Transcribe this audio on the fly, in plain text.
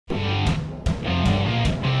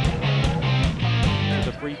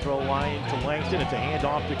free throw line to Langston. It's a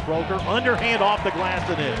handoff to Croker. Underhand off the glass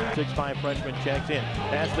and in. 6'5" freshman checks in.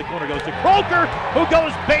 Pass the corner goes to Croker, who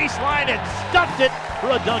goes baseline and stuffed it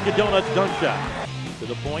for a Dunkin' Donuts dunk shot. To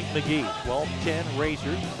the point, McGee. 12-10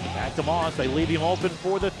 Racers. Back to Moss. They leave him open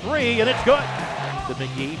for the three, and it's good. To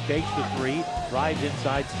McGee, fakes the three, drives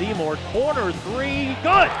inside Seymour. Corner three,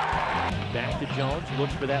 good. Back to Jones,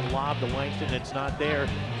 looks for that lob to Langston. It's not there,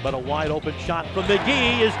 but a wide open shot from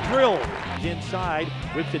McGee is drilled. He's inside,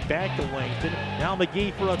 whips it back to Langston. Now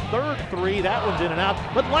McGee for a third three. That one's in and out,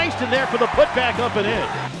 but Langston there for the putback up and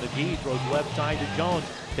in. McGee throws left side to Jones.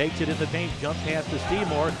 Takes it in the paint, jump pass to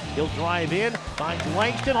Seymour. He'll drive in, finds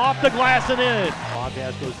Langston off the glass and in. Lob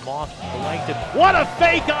pass goes Moss to Langston. What a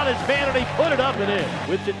fake on his man, and he put it up and in.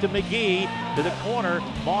 Whips it to McGee to the corner.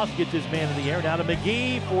 Moss gets his man in the air. Now to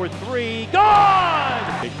McGee for three.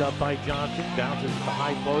 Gone! Picked up by Johnson. Bounces the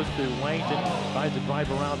high post to Langston. Tries to drive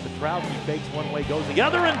around to Trout. He fakes one way, goes the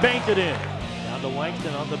other, and banks it in. Down to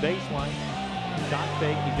Langston on the baseline. Shot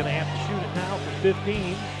fake. He's going to have to shoot it now for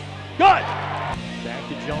 15. Good! Back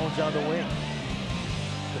to Jones on the wing.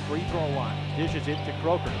 The free throw line. Dishes it to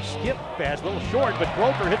Croker. Skip pass, a little short, but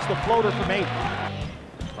Croker hits the floater from 8.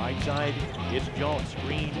 Right side, it's Jones.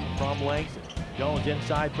 Screen from Langston. Jones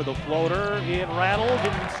inside for the floater. It rattles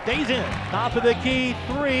and stays in. Top of the key,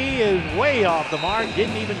 three is way off the mark.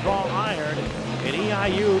 Didn't even draw iron. And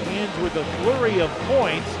EIU ends with a flurry of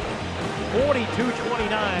points.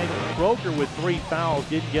 42-29. Croker with 3 fouls,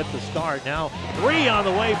 didn't get the start. Now 3 on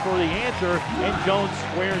the way for the answer, and Jones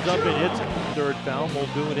squares up and hits it. Third foul, will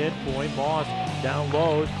do it in for him. Moss down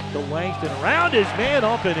low to Langston, around his man,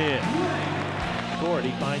 up and in. Scored,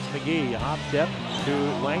 he finds McGee, hop step to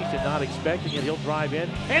Langston, not expecting it. He'll drive in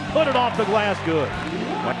and put it off the glass, good.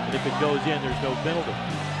 And if it goes in, there's no penalty.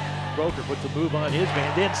 Croker puts a move on his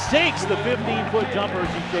man, then sinks the 15-foot jumper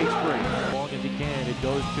as he shakes free. As long as he can, it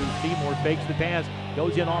goes to Seymour, fakes the pass,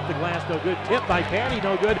 goes in off the glass, no good. Tip by Patty,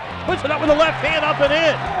 no good. Puts it up with the left hand, up and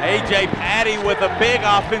in. A.J. Patty with a big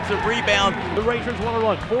offensive rebound. The Racers want to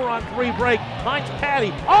run, 4-on-3 break, finds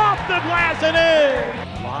Patty, off the glass and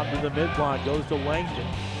in. Lob to the mid-block, goes to Langston.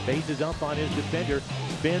 Faces up on his defender,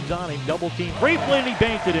 spins on him, double team briefly, and he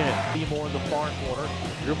banks it in. Seymour in the far corner,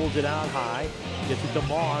 dribbles it out high, gets it to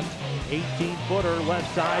Moss, 18-footer,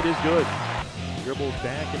 left side is good. Dribbles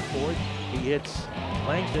back and forth, he hits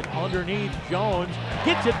Langston underneath Jones,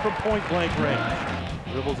 gets it from point blank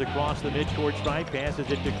range. Dribbles across the midcourt stripe, passes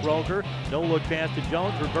it to Croker, no look pass to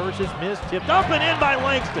Jones, reverses, missed, tipped up and in by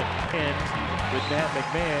Langston. Ends with Matt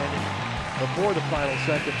McMahon before the final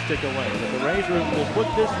seconds tick away. But the Racers will put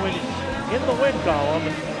this win in the win column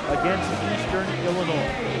against Eastern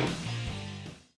Illinois.